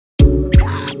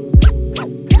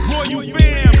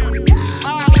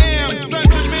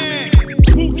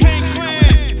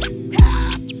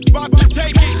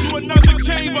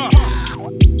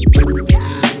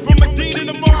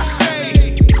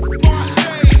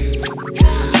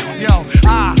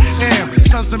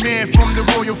Sons of men from the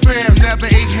royal fam, never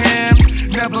ate ham,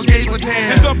 never gave a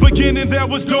damn. In the beginning there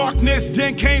was darkness,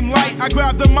 then came light. I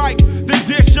grabbed the mic, then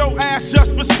dish your ass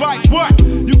just for spite. What?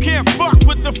 You can't fuck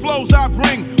with the flows I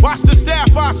bring. Watch the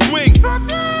staff I swing.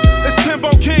 It's Timbo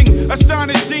King,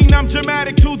 astonishing, I'm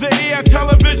dramatic to the ear.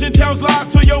 Television tells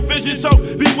lies to your vision, so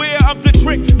beware of the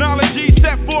trick. Knowledge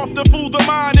set forth to fool the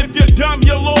mind. If you're dumb,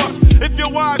 you're lost. If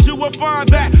you're wise, you will find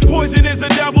that poison is a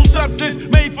devil substance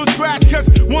made from scratch. Cause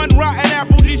one rotten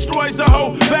apple destroys the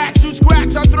whole batch. You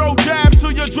scratch, I throw jabs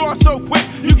to your jaw so quick.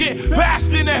 You get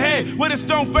bashed in the head with a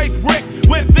stone-faced brick.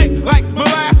 Went thick like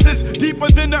molasses, deeper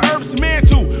than the earth's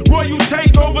mantle. Royal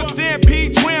takeover,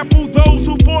 stampede, trample those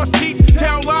who force teeth.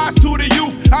 Tell lies to the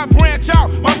youth, I branch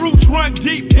out, my roots run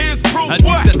deep, here's proof. À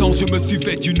 17 ans, je me suis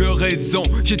fait une raison.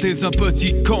 J'étais un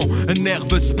petit con, un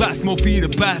nerveux spasme, mon fil de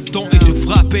baston. Et je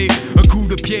frappais un coup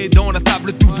de pied dans la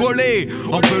table tout volé,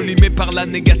 envenimé par la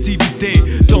négativité.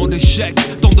 Tant d'échecs,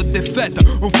 tant de défaites,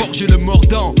 ont forgé le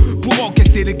mordant pour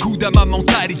encaisser les coups à ma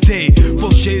mentalité.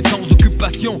 Fauché sans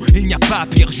occupation, il n'y a pas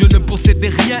pire. Je ne possédais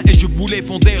rien et je voulais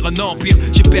fonder un empire.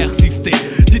 J'ai persisté,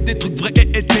 dit des trucs vrais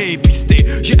et été pisté.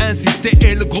 J'ai insisté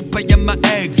et le groupe IAM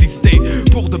a existé.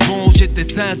 Pour de bon, j'étais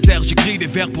sincère, j'écris des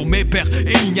vers pour mes pères.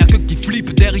 Et il n'y a que qui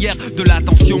flippe derrière de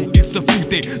l'attention, ils se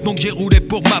foutaient. Donc j'ai roulé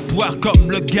pour ma poire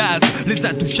comme le gaz. Les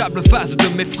intouchables phases de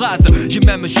mes phrases. J'ai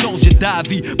même changé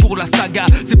d'avis pour la saga.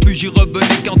 C'est plus j'y revenais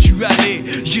quand tu allais,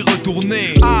 j'y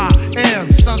retournais. I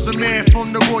am sons of men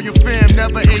from the royal fam,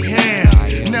 never ate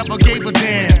ham, never gave a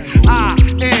damn. I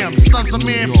am sons of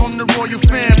men from the royal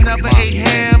fam, never ate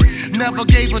ham, never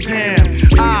gave a damn.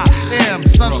 I am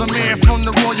sons of men from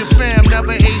the royal fam,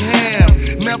 never ate ham,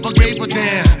 never gave a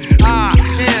damn. I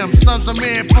am sons of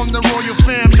men from the royal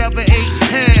fam, never ate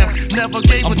ham, never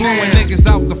gave a damn. I'm blowing niggas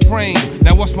out the frame.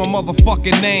 Now what's my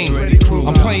motherfucking name?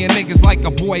 I'm playing niggas like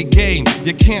a boy game.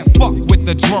 You can't fuck with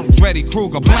the drunk Dreddy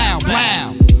Kruger. Blow,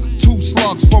 blow. 2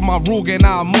 slugs for my Ruger and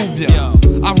I'll move ya.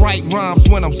 I write rhymes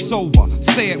when I'm sober,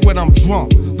 say it when I'm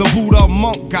drunk. The Buddha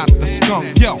monk got the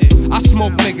skunk. Yo, I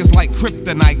smoke niggas like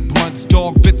kryptonite blunts.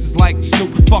 Dog bitches like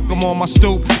Snoop, fuck them on my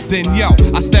stoop. Then yo,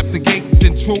 I step the gates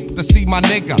and troop to see my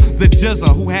nigga, the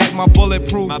Jizza who had my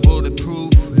bulletproof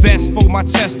vest for my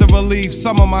chest to relieve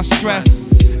some of my stress.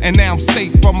 And now I'm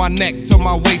safe from my neck to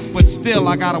my waist. But still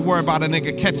I gotta worry about a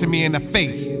nigga catching me in the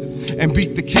face and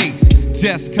beat the case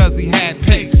just cause he had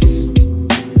pace.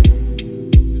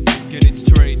 Get it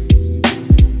straight.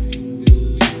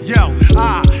 Yo,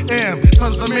 I am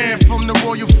sons of men from the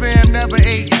royal fam, never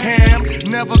ate ham,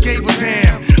 never gave a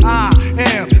damn. I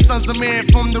am sons of men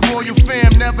from the royal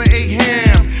fam, never ate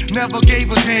ham, never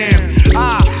gave a damn.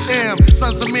 I am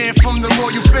sons of men from the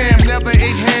royal fam, never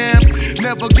ate ham,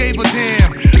 never gave a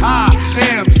damn. I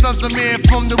am sons of men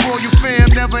from the royal fam,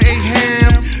 never ate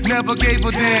ham, never gave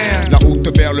a damn. La route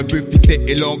vers le but fixé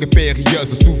est longue et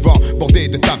périlleuse, souvent bordée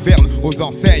de tavernes aux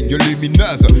enseignes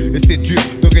lumineuses. Et c'est dur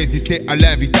de résister à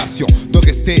l'invitation, de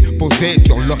rester posé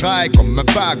sur le rail comme un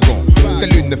wagon.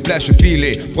 Telle une flèche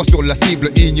filée, droit sur la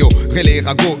cible, ignorer les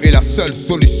ragots est la seule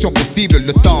solution possible.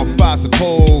 Le temps passe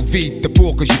trop vite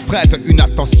pour que j'y prête une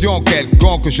attention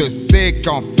quelconque. Je sais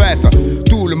qu'en fait,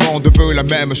 tout le monde veut la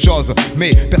même chose,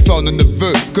 mais personne ne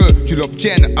veut que tu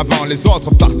l'obtiennes avant les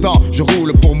autres. Partant, je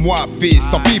roule pour moi, fils,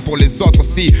 tant pis pour les autres.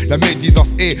 Si la médisance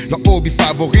est leur hobby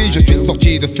favori, je suis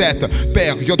sorti de cette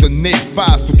période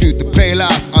néfaste où tu te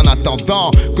prélasses. En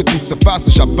attendant que tout se fasse,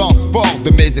 j'avance fort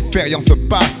de mes expériences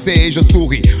passées. Je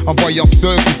souris en voyant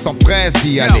ceux qui s'empressent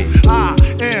d'y aller. I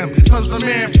am sons of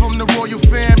men from the royal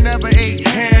fam, never ate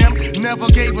ham, never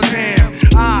gave a damn.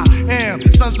 I am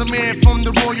sons of men from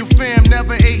the royal fam,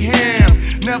 never ate ham,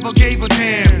 never gave a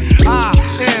damn. I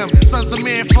am sons of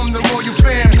men from the royal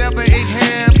fam, never ate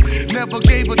ham, never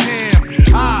gave a damn.